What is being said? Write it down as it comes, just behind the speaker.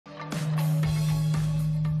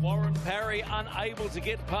Parry unable to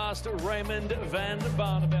get past Raymond van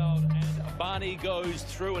Barneveld, and Barney goes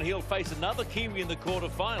through, and he'll face another Kiwi in the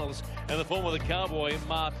quarterfinals in the form of the cowboy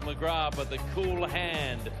Mark McGrath. But the cool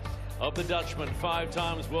hand of the Dutchman, 5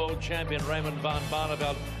 times world champion Raymond van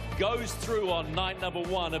Barneveld, goes through on night number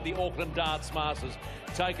 1 of the Auckland Darts Masters.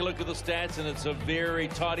 Take a look at the stats, and it's a very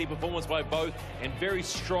tidy performance by both and very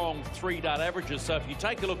strong 3-dart averages. So if you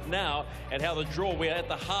take a look now at how the draw, we're at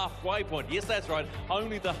the halfway point. Yes, that's right,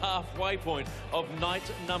 only the halfway point of night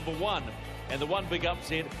number 1. And the one big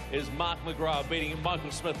upset is Mark McGrath beating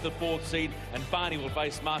Michael Smith, the 4th seed, and Barney will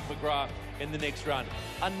face Mark McGrath in the next round.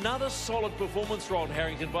 Another solid performance, Rod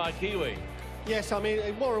Harrington, by a Kiwi. Yes, I mean,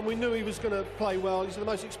 Warren, we knew he was going to play well. He's the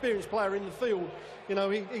most experienced player in the field. You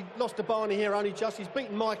know, he lost to Barney here only just. He's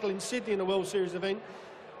beaten Michael in Sydney in a World Series event.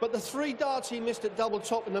 But the 3 darts he missed at double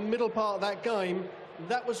top in the middle part of that game,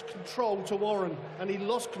 that was control to Warren. And he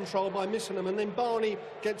lost control by missing them. And then Barney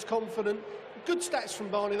gets confident. Good stats from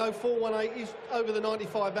Barney, though. 418, he's over the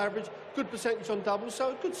 95 average. Good percentage on doubles,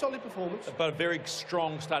 so a good, solid performance. But a very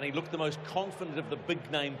strong start. He looked the most confident of the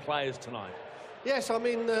big-name players tonight. Yes, I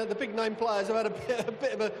mean, the big-name players have had a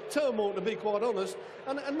bit of a turmoil, to be quite honest.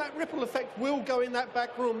 And that ripple effect will go in that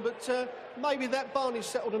back room, but maybe that Barney's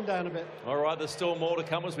settled them down a bit. All right, there's still more to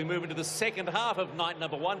come as we move into the second half of night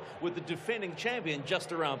number 1 with the defending champion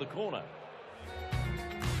just around the corner.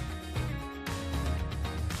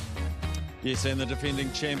 Yes, and the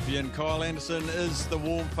defending champion, K.Anderson, is the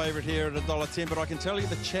warm favourite here at $1.10. But I can tell you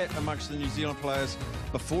the chat amongst the New Zealand players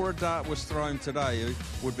before a dart was thrown today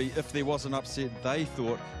would be, if there was an upset, they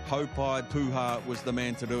thought Hopai Puha was the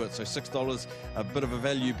man to do it. So $6, a bit of a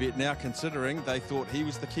value bet now, considering they thought he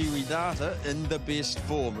was the Kiwi darter in the best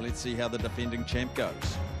form. Let's see how the defending champ goes.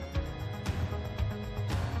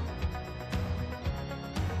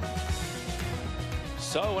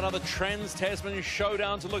 So another Trans-Tasman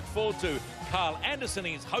showdown to look forward to. K.Anderson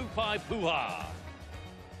is Hopai Puha.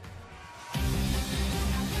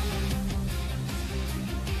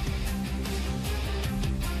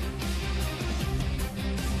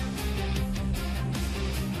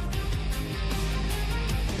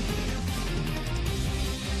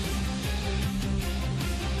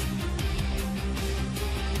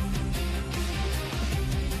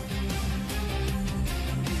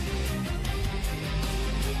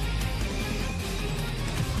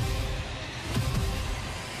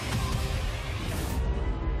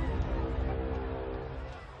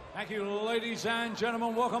 Thank you, ladies and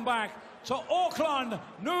gentlemen. Welcome back to Auckland,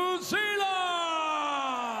 New Zealand.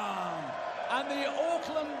 And the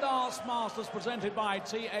Auckland Darts Masters presented by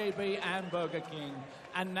TAB and Burger King.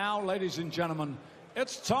 And now, ladies and gentlemen,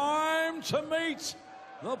 it's time to meet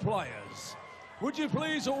the players. Would you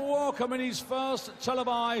please welcome in his first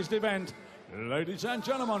televised event, ladies and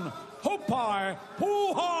gentlemen, Hopai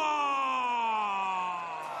Puha.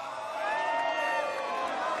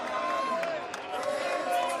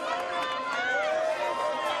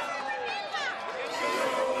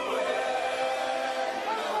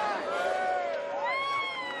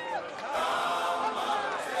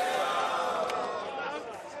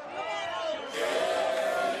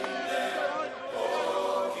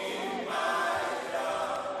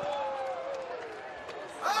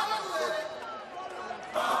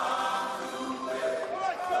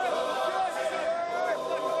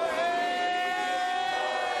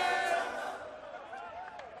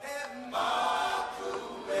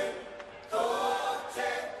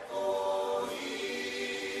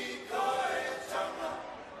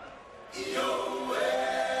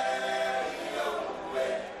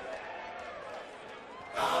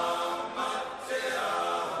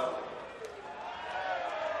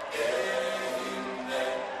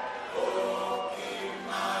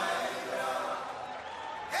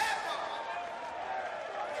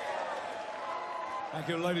 Thank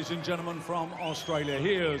you, ladies and gentlemen, from Australia.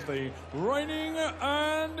 Here's the reigning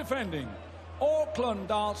and defending Auckland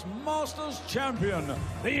Darts Masters champion,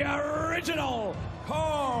 the original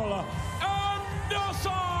K.Anderson!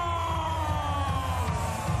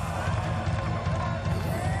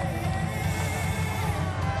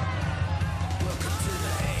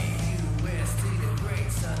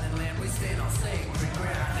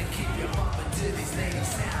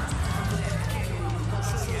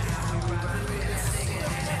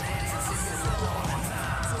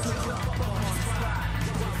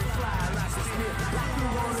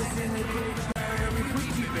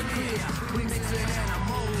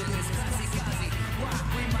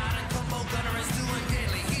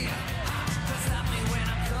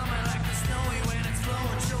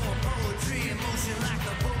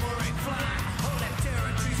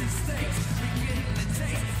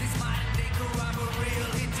 This modern day corroborate,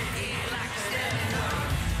 hit your ear.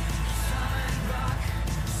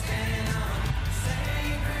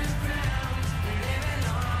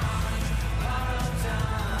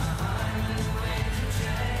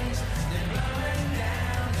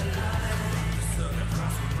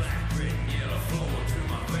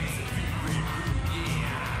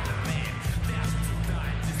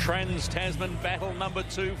 Trans-Tasman battle number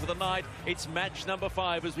 2 for the night. It's match number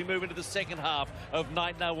 5 as we move into the second half of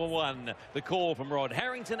night number 1. The call from Rod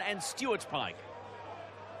Harrington and Stuart Pike.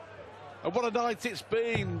 And what a night it's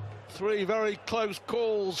been. 3 very close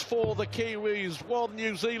calls for the Kiwis. 1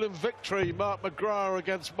 New Zealand victory, Mark McGrath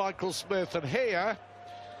against Michael Smith. And here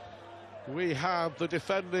we have the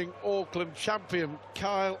defending Auckland champion,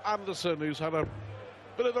 K.Anderson, who's had a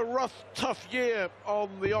bit of a rough, tough year on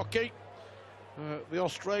the hockey. The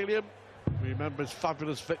Australian, remember his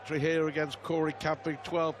fabulous victory here against Corey Cadby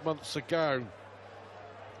 12 months ago.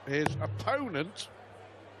 His opponent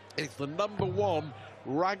is the #1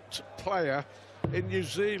 ranked player in New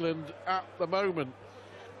Zealand at the moment.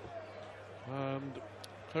 And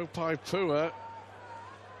Puha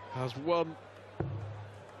has won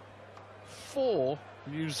 4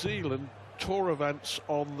 New Zealand tour events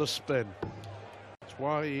on the spin. That's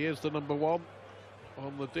why he is the #1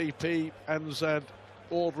 on the DP-NZ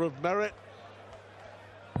Order of Merit.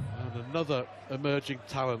 And another emerging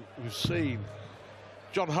talent we've seen.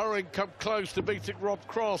 John Hurring come close to beating Rob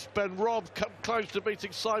Cross. Ben Robb come close to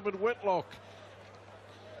beating Simon Whitlock.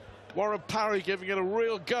 Warren Parry giving it a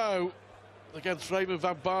real go against Raymond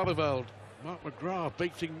van Barneveld. Mark McGrath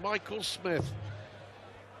beating Michael Smith.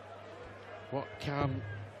 What can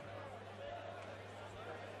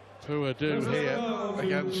Puha do here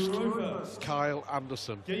against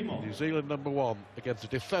K.Anderson? New Zealand #1 against the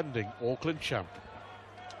defending Auckland champ.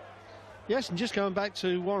 Yes, and just going back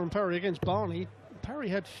to Warren Parry against Barney, Parry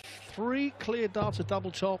had 3 clear darts of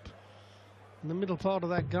double top in the middle part of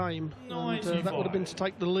that game, and that would have been to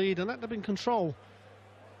take the lead, and that would have been control.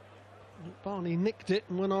 Barney nicked it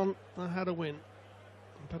and went on and had a win.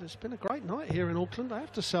 But it's been a great night here in Auckland, I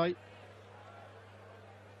have to say.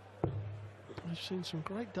 We've seen some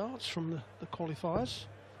great darts from the qualifiers.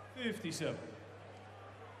 57.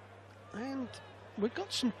 And we've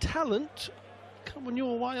got some talent coming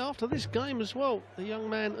your way after this game as well. The young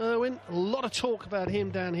man Irwin, a lot of talk about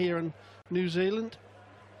him down here in New Zealand.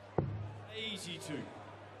 82.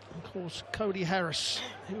 Of course, Cody Harris,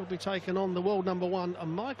 he will be taking on the world #1,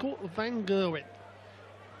 Michael van Gerwen.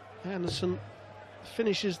 Anderson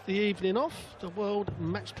finishes the evening off, the world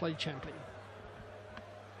match play champion.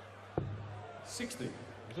 60.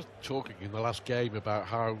 Just talking in the last game about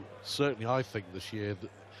how, certainly I think this year, that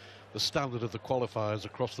the standard of the qualifiers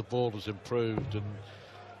across the board has improved, and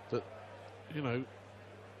that, you know,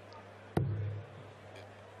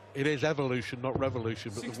 it is evolution, not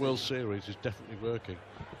revolution, but 60. The World Series is definitely working.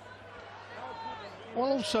 Well,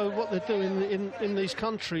 also what they're doing in these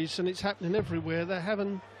countries, and it's happening everywhere, they're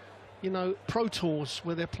having, you know, pro tours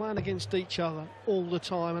where they're playing against each other all the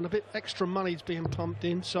time, and a bit extra money's being pumped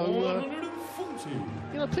in, so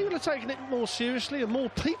you know, people are taking it more seriously, and more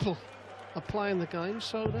people are playing the game,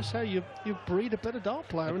 so that's how you breed a better dart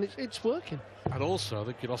player, and it's working. And also, I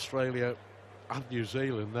think in Australia and New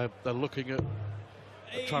Zealand, they're looking at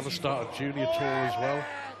trying to start a junior tour as well.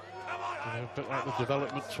 You know, a bit like the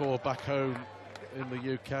development tour back home in the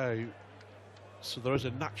UK. So there is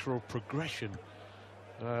a natural progression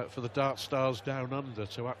for the dart stars down under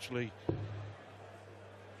to actually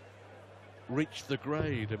reach the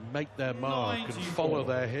grade and make their mark and follow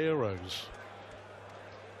their heroes.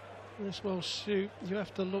 Yes, well, Stu, you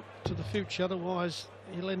have to look to the future, otherwise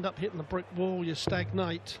you'll end up hitting a brick wall, you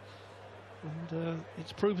stagnate. And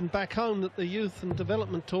it's proven back home that the youth and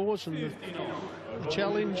development tours and the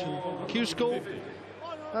challenge and Q-School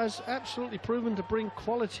has absolutely proven to bring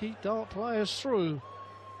quality dart players through.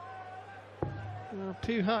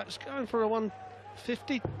 Puha's going for a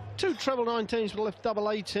 150, 2 treble 19s with left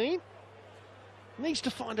double 18. Needs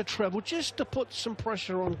to find a treble just to put some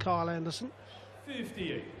pressure on K.Anderson.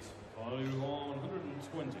 58,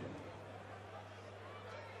 120.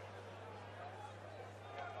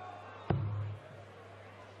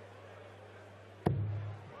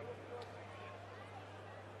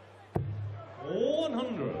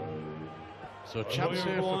 So a chance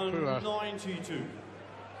here for Puha. 92.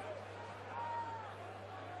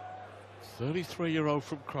 33-year-old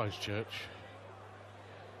from Christchurch.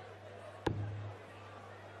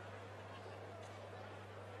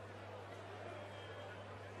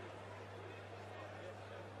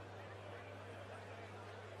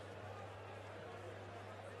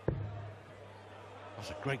 That's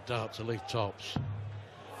a great dart to leave tops.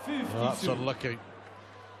 Oh, that's unlucky.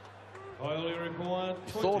 Highly required.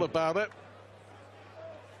 He thought about it.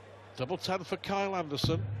 Double 10 for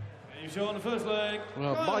K.Anderson. You've shown the first leg.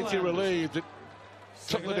 Well, mighty relieved. It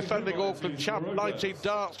took the defending Auckland champ 19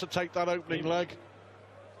 darts to take that opening leg.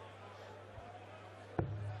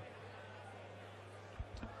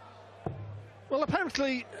 Well,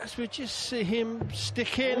 apparently, as we just see him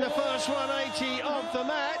stick in the first 180 of the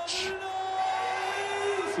match.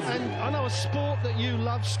 And I know a sport that you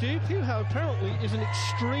love, Stu. Puha apparently is an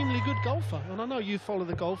extremely good golfer, and I know you follow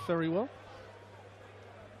the golf very well.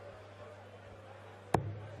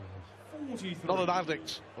 Not an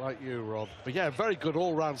addict like you, Rod, but yeah, very good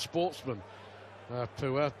all-round sportsman.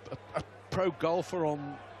 Puha, a pro golfer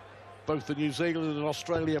on both the New Zealand and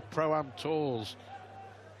Australia Pro-Am tours.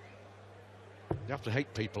 You have to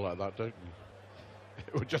hate people like that, don't you?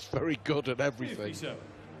 They were just very good at everything. 57.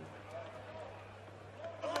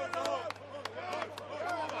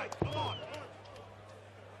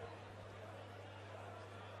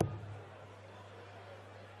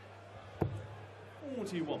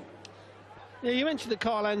 Yeah, you mentioned that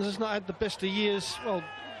K.Anderson's not had the best of years, well,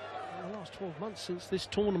 in the last 12 months since this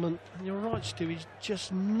tournament. And you're right, Stu, he's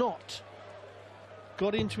just not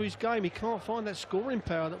got into his game. He can't find that scoring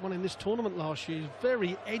power that won in this tournament last year. He's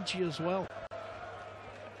very edgy as well.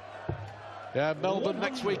 Yeah, Melbourne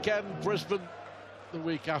next weekend, Brisbane the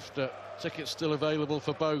week after. Tickets still available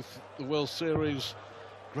for both. The World Series,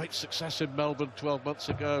 great success in Melbourne 12 months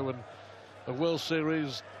ago, and a World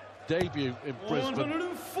Series debut in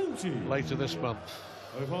Brisbane later this month.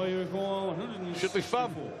 Should be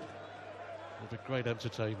fun. It'll be great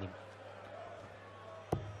entertainment.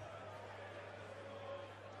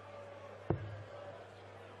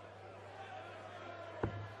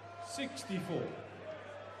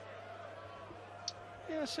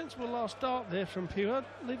 Yeah, sensible last dart there from Puha,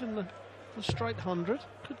 leaving the straight 100.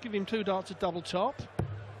 Could give him 2 darts at double top.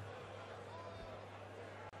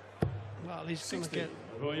 Well, he's going to get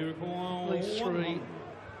at least 3.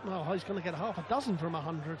 Well, he's going to get half a dozen from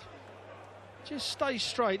 100. Just stay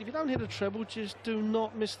straight. If you don't hit a treble, just do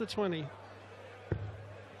not miss the 20.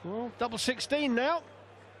 Well, double 16 now.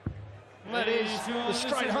 That is the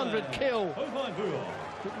straight 100 kill.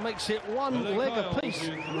 It makes it 1 leg apiece.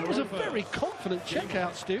 It was a very confident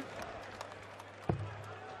checkout, Stu.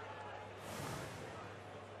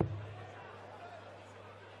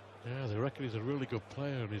 Yeah, they reckon he's a really good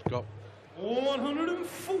player, and he's got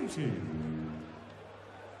 140.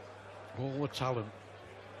 all the talent.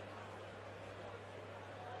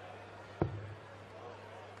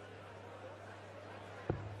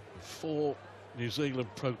 Four New Zealand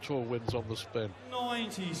Pro Tour wins on the spin.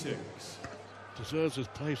 96. Deserves his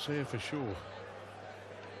place here for sure.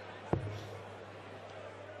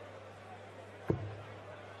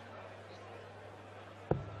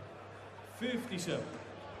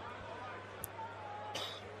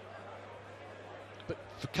 But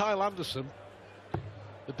for K.Anderson,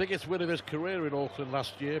 the biggest win of his career in Auckland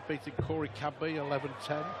last year, beating Corey Cadby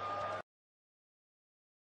 11-10.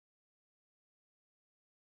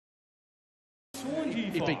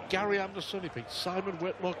 He beat Gary Anderson, he beat Simon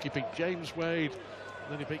Whitlock, he beat James Wade,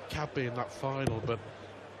 and then he beat Cadby in that final. But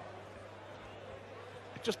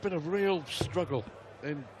it's just been a real struggle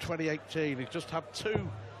in 2018. He's just had 2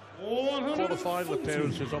 quarter-final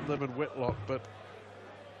appearances on them and Whitlock, but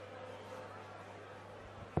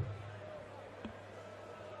a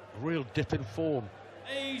real dip in form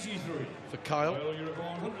 83 for Kyle.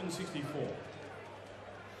 164.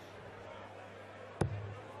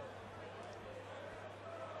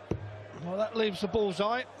 Well, that leaves the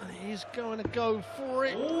bullseye. He's going to go for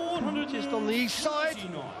it. Just on the east side.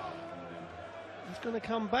 He's going to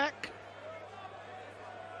come back.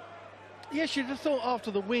 Yes, you'd have thought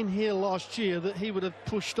after the win here last year that he would have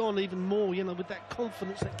pushed on even more, you know, with that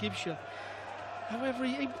confidence that gives you. However,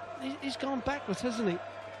 he's gone backwards, hasn't he?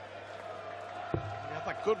 He had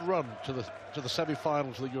that good run to the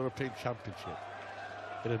semi-finals of the European Championship.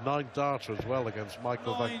 In a 9-darter as well against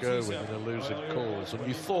Michael van Gerwen in a losing cause. And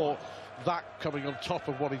you thought that coming on top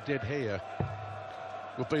of what he did here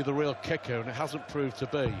would be the real kicker, and it hasn't proved to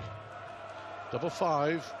be. Double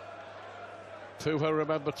 5. Puha,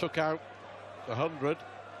 remember, took out 100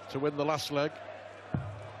 to win the last leg.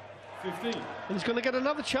 15. And he's going to get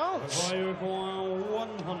another chance.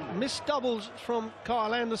 100. Missed doubles from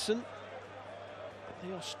K.Anderson.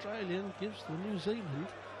 The Australian gives the New Zealand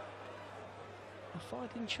a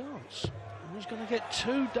fighting chance. And he's going to get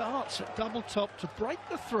 2 darts at double top to break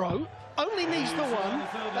the throw. Only needs the 1.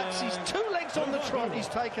 That's his 2 legs on the trot. He's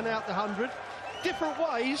taken out the 100. Different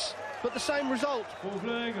ways, but the same result.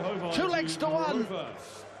 2 legs to 1.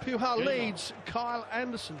 Puha leads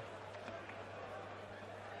K.Anderson.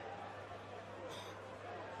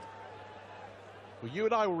 Well, you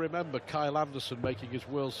and I will remember K.Anderson making his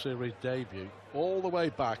World Series debut all the way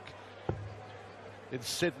back in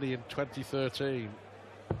Sydney in 2013.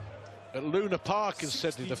 At Luna Park in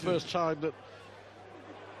Sydney, the first time that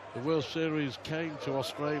the World Series came to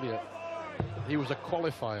Australia. He was a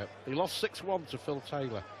qualifier. He lost 6-1 to Phil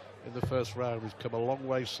Taylor in the first round. He's come a long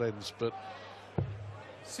way since, but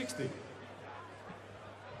 60.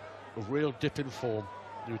 a real dip in form.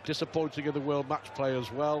 He was disappointing in the World Match Play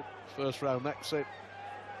as well. First round exit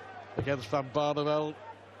against Van Barneveld.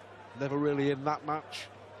 Never really in that match.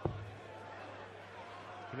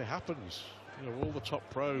 And it happens. You know, all the top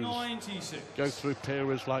pros 96. go through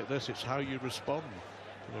periods like this. It's how you respond.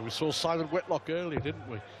 You know, we saw Simon Whitlock early, didn't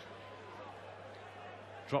we?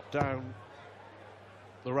 Drop down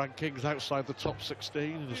the rankings outside the top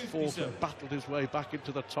 16 and has fought and battled his way back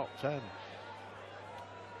into the top 10.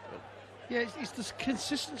 Yeah, it's this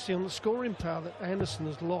consistency on the scoring power that Anderson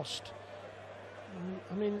has lost.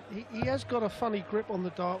 I mean, he has got a funny grip on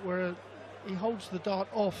the dart where he holds the dart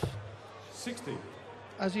off 60.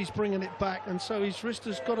 as he's bringing it back, and so his wrist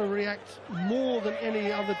has got to react more than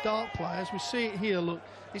any other dart player. As we see it here, look,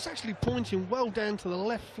 it's actually pointing well down to the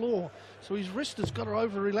left floor, so his wrist has got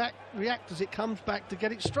to react as it comes back to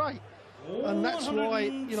get it straight. And that's why,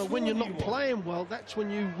 you know, when you're not playing well, that's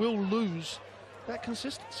when you will lose that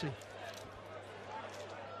consistency.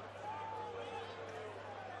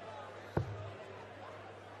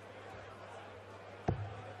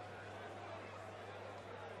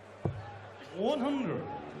 I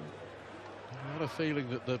had a feeling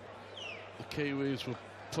that the Kiwis would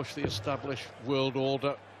push the established world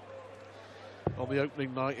order on the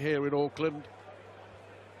opening night here in Auckland.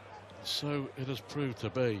 So it has proved to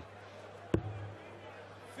be.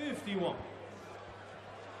 51.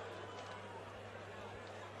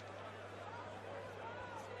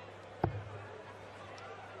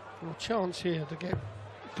 A chance here to get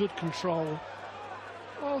good control.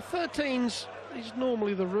 Well, 13's is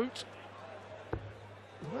normally the route.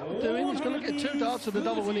 That will do him. He's going to get 2 darts at the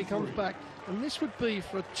double when he comes back, and this would be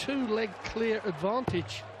for a 2-leg clear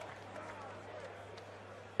advantage.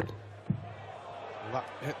 That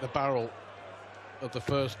hit the barrel of the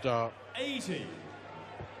first dart. 80.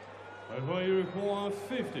 Over you require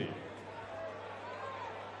 50.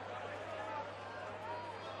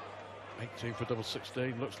 18 for double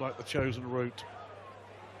 16 looks like the chosen route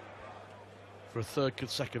for a 3rd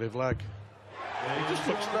consecutive leg. He just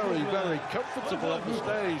looks very, very comfortable on the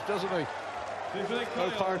stage, doesn't he?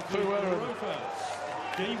 Opar Puha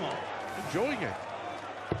enjoying it.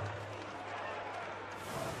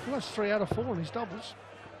 Well, that's 3 out of 4 in his doubles.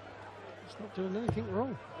 He's not doing anything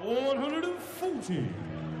wrong. 140.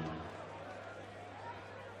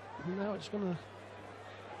 And now it's going to...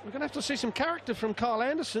 We're going to have to see some character from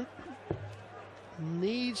K.Anderson.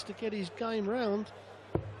 Needs to get his game round.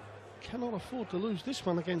 Cannot afford to lose this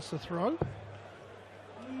one against the throw.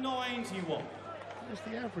 91. There's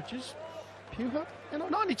the averages. Puha, and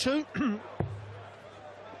 92.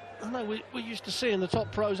 I know we're used to seeing the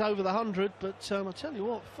top pros over the 100, but I tell you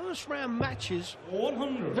what, first round matches,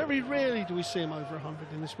 100. very rarely do we see them over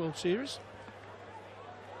 100 in this World Series.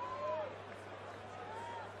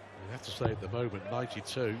 You have to say at the moment,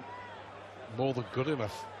 92, more than good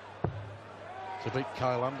enough to beat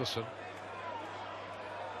K.Anderson.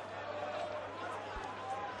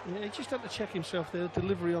 Yeah, he just had to check himself there,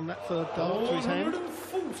 delivery on that 3rd dart to his hand.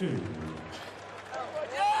 140.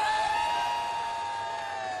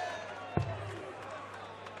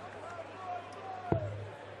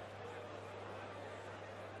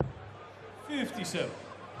 There's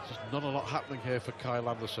just not a lot happening here for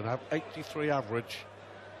K.Anderson. 83 average.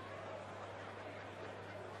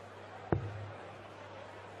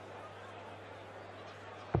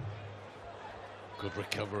 Good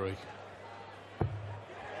recovery.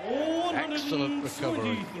 Excellent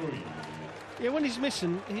recovery. Yeah, when he's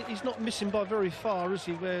missing, he's not missing by very far, is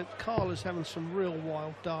he? Where Carl is having some real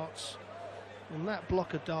wild darts. And that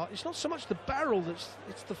blocker dart, it's not so much the barrel,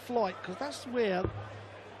 it's the flight, because that's where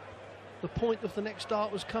the point of the next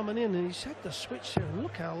dart was coming in, and he's had the switch here, and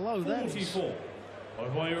look how low that is. 44.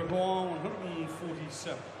 By you require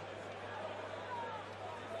 147.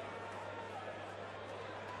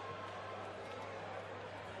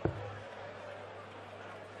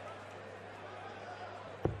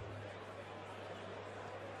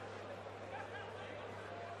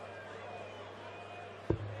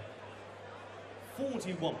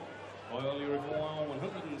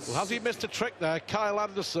 Well, has he missed a trick there?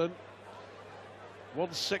 K.Anderson,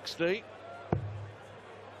 160.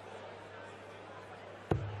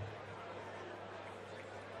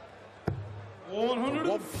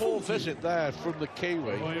 One poor visit there from the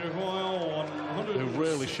Kiwi, who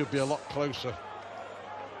really should be a lot closer.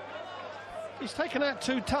 He's taken out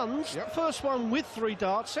 2 tons. Yep. First one with 3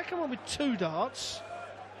 darts, second one with 2 darts.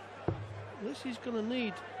 This is going to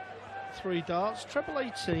need 3 darts. Treble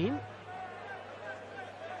 18.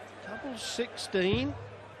 Double 16.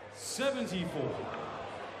 74.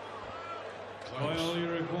 Kyle, you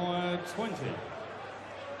require 20.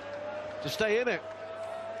 To stay in it.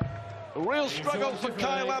 A real struggle for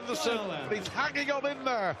Kyle Anderson, but he's hanging on in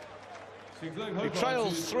there. He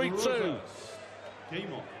trails 3-2.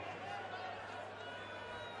 Game on.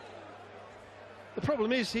 The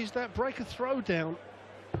problem is he's that breaker throw down.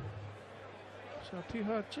 So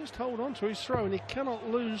Puha just hold on to his throw, and he cannot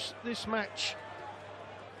lose this match.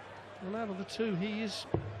 And out of the two, he is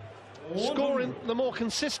scoring the more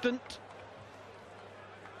consistent.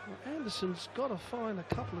 Well, Anderson's got to find a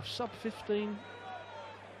couple of sub-15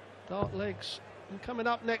 dart legs. And coming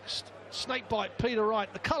up next, snakebite Peter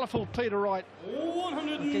Wright, the colourful Peter Wright,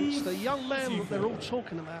 against the young man that they're all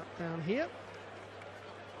talking about down here.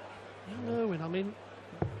 You know, and I mean,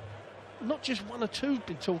 not just one or two have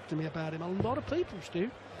been talking to me about him, a lot of people, Stu.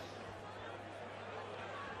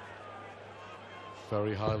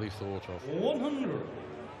 Very highly thought of. 100.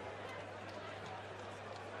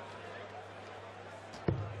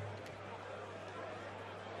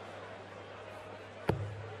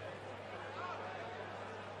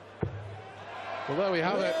 Well, there we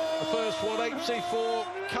have it. The first 180 for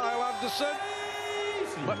Kyle Anderson.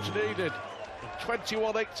 Much needed.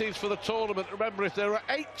 21 80s for the tournament. Remember, if there are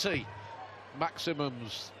 80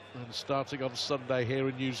 maximums, and starting on Sunday here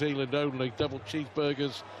in New Zealand only, double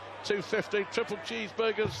cheeseburgers $2.50, triple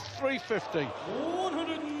cheeseburgers $3.50.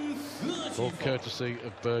 130. All courtesy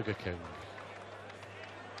of Burger King.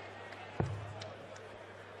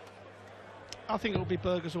 I think it'll be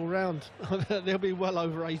burgers all round. There'll be well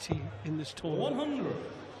over 80 in this tournament. 100.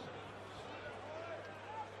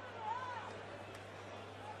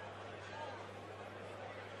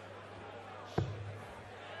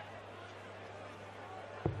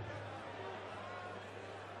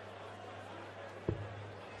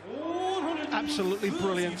 Absolutely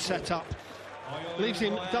brilliant setup. Leaves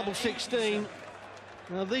him double 16.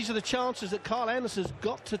 Now these are the chances that Kyle Anderson's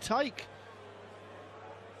got to take.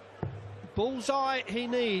 Bullseye he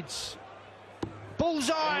needs.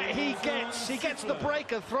 Bullseye he gets. He gets the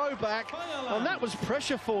breaker throwback. And that was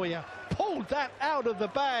pressure for you. Pulled that out of the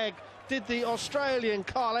bag, did the Australian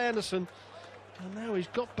Kyle Anderson. And now he's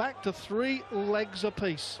got back to 3 legs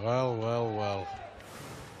apiece. Well, well, well.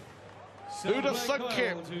 Who'd have thunk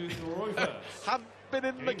it? Hadn't been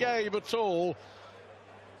in the game at all.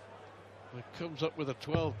 He comes up with a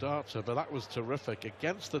 12 darter, but that was terrific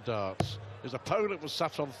against the darts. His opponent was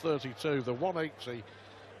sat on 32, the 180,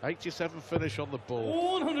 87 finish on the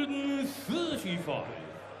ball. 135.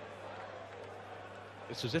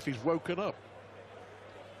 It's as if he's woken up.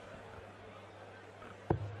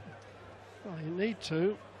 Well, you need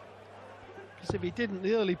to, because if he didn't,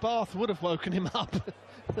 the early bath would have woken him up.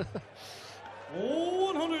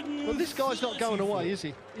 Well, this guy's not going away, is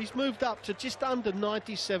he? He's moved up to just under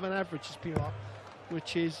 97 averages, Puha,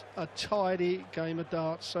 which is a tidy game of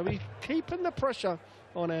darts. So he's keeping the pressure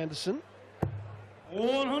on Anderson.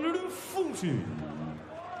 140.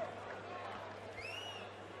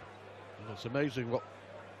 It's amazing what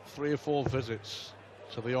 3 or 4 visits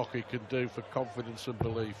to the hockey can do for confidence and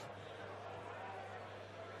belief.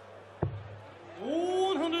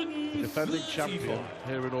 The defending champion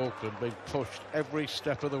here in Auckland being pushed every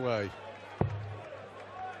step of the way.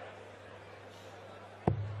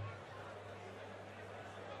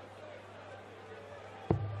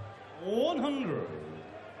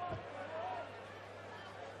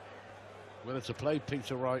 Whether to play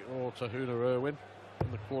Peter Wright or Tahuna Irwin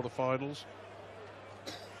in the quarterfinals.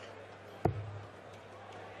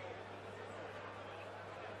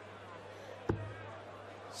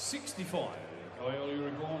 $65. Kyle, you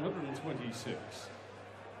require 126.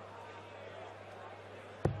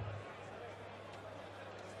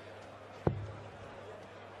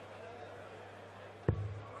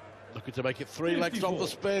 Looking to make it 3 legs on the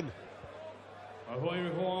spin. Kyle, you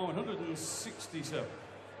require 167.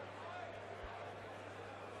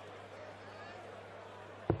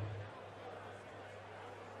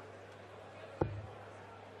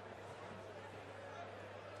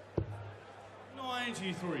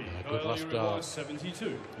 Good last dart.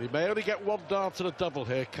 72. He may only get 1 dart and a double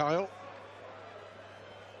here, Kyle.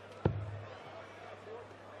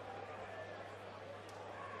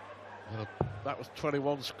 That was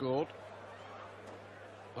 21 scored.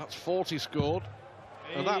 That's 40 scored.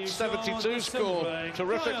 And that's 72 scored.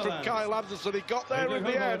 Terrific from Kyle Anderson. He got there in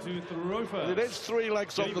the end. It is 3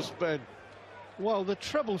 legs on the spin. Well, the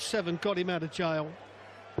treble 7 got him out of jail.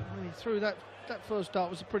 When he threw that first dart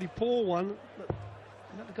was a pretty poor one. But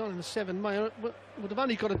that had gone in the 7 would have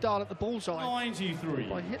only got a dart at the bullseye. 93.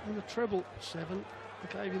 By hitting the treble 7.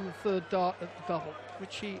 Gave him the third dart at the double,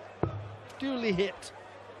 which he duly hit.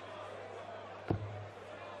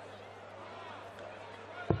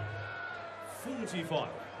 $45.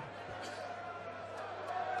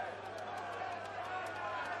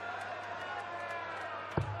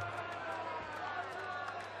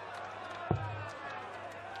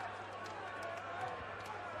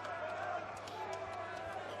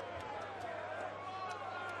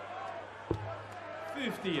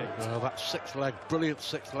 Well, that sixth leg, brilliant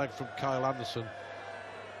sixth leg from K.Anderson,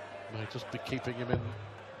 may just be keeping him in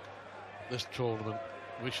this tournament.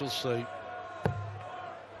 We shall see.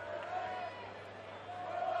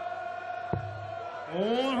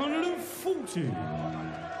 $140.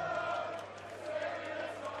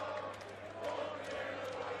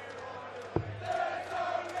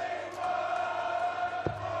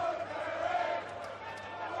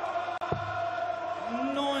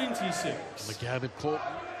 $96. And again, important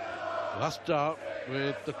last dart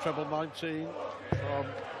with the treble 19 from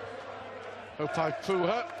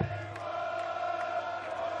Puha.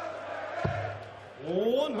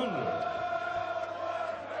 100.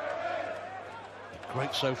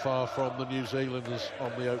 Great so far from the New Zealanders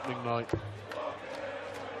on the opening night.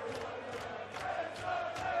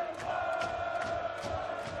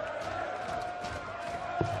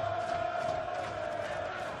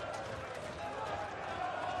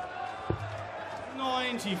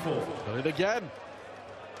 Got it again.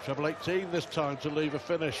 Treble 18 this time to leave a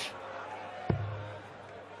finish.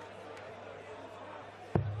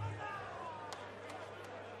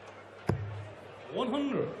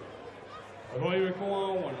 $100. Roy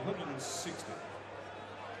require 160.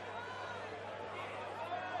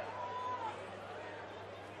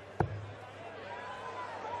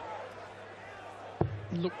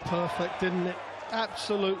 Looked perfect, didn't it?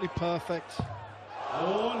 Absolutely perfect.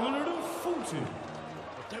 140.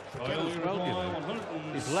 Don't forget as well, you know,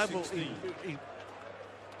 he's level, he's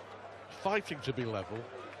fighting to be level.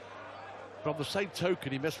 But on the same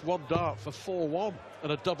token, he missed one dart for 4-1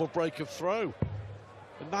 and a double break of throw.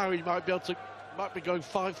 And now he might be able to, might be going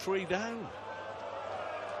 5-3 down.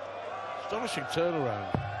 Astonishing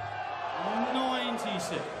turnaround.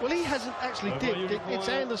 96. Well, he hasn't actually dipped. It's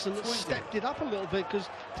Anderson that stepped it up a little bit, because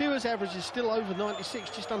Puha's average is still over 96,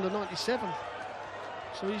 just under 97.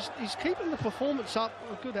 So he's keeping the performance up,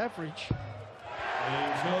 a good average.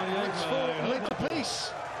 Next four leg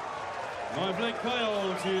apiece. My black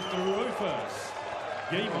pile to throw first.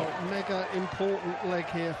 Game on. Mega important leg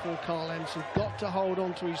here for K.Anderson. Got to hold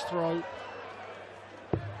on to his throw.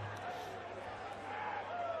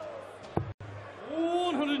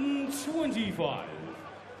 $125.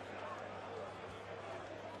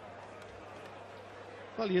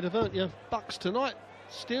 Well, you'd have earned your bucks tonight,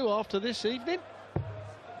 still, after this evening.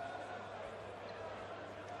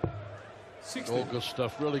 60. All good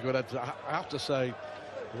stuff, really good. I have to say,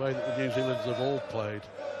 the way that the New Zealanders have all played.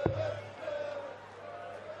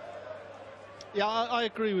 Yeah, I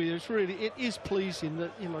agree with you. It is pleasing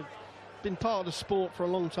that, you know, been part of the sport for a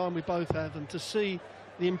long time, we both have, and to see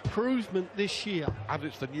the improvement this year. And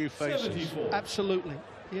it's the new faces. 74. Absolutely,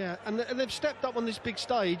 yeah. And they've stepped up on this big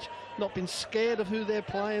stage, not been scared of who they're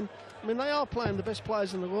playing. I mean, they are playing the best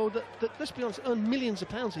players in the world that let's be honest, earn millions of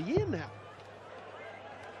pounds a year now.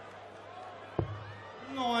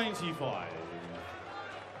 95.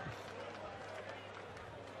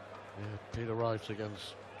 Yeah, Peter Wright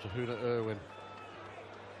against Tahuna Irwin.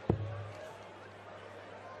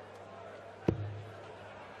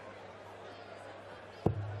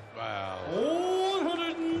 Wow.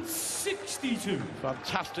 162.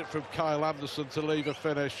 Fantastic from K.Anderson to leave a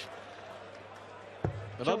finish.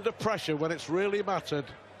 And under pressure when it's really mattered.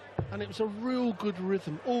 And it was a real good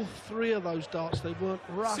rhythm. All three of those darts, they weren't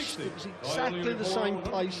rushed. 60. It was exactly the same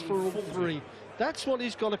pace for all three. That's what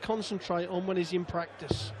he's got to concentrate on when he's in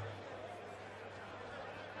practice.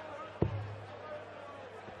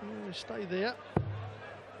 Stay there.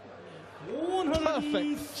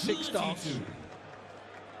 Perfect 6 darts.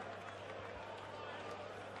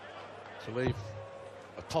 To leave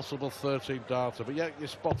a possible 13 darter. But yeah, you're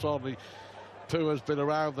spot on. The Puha's been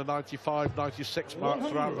around the 95, 96 mark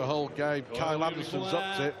throughout the whole game. K.Anderson's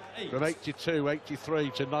upped it from 82, 83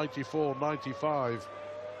 to 94, 95.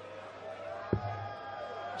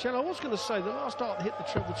 Jen, I was going to say, the last dart hit the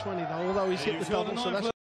treble 20 though, although he's hit the double, so that's...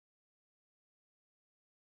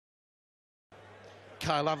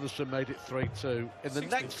 K.Anderson made it 3-2. In the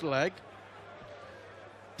next leg,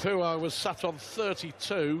 Puha was sat on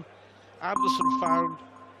 32. Anderson found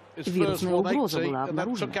his first 180 and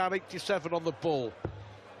then took out 87 on the ball.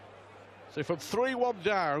 So from 3-1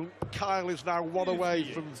 down, Kyle is now one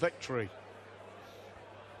away from victory.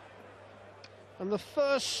 And the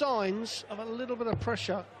first signs of a little bit of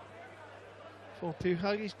pressure for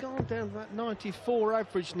Puha. He's gone down to that 94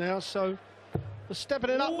 average now, so the stepping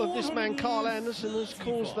it up of this man, K.Anderson, has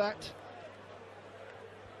caused that.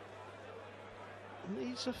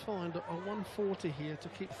 Needs to find a 140 here to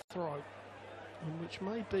keep throw, which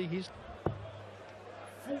may be his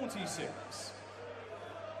 46.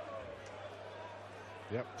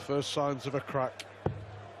 Yep, first signs of a crack.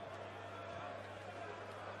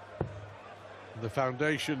 The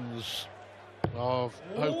foundations of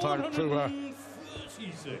Hopang Puha.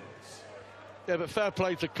 36. Yeah, but fair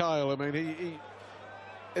play to Kyle. I mean, he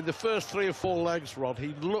in the first 3 or 4 legs, Rod,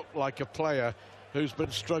 he looked like a player who's been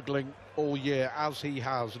struggling all year, as he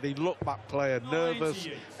has. And he looked that player, nervous,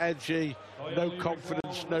 edgy, no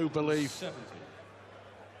confidence, no belief. 70.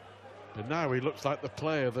 But now he looks like the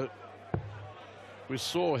player that we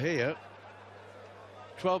saw here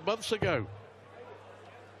 12 months ago.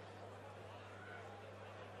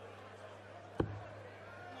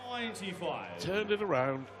 Turned it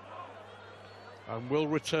around and will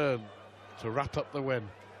return to wrap up the win.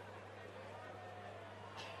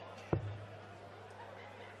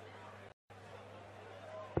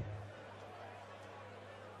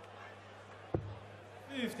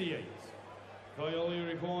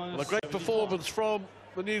 Well, a great performance from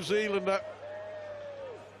the New Zealander.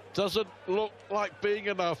 Doesn't look like being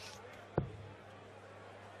enough.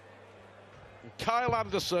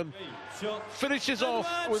 K.Anderson finishes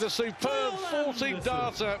off with a superb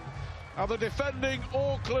 14-darter, and the defending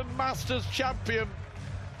Auckland Masters champion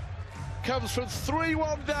comes from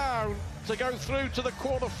 3-1 down to go through to the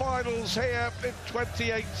quarter-finals here in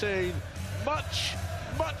 2018. Much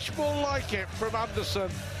more like it from Anderson.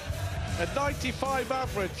 A 95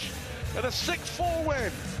 average and a 6-4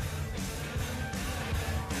 win.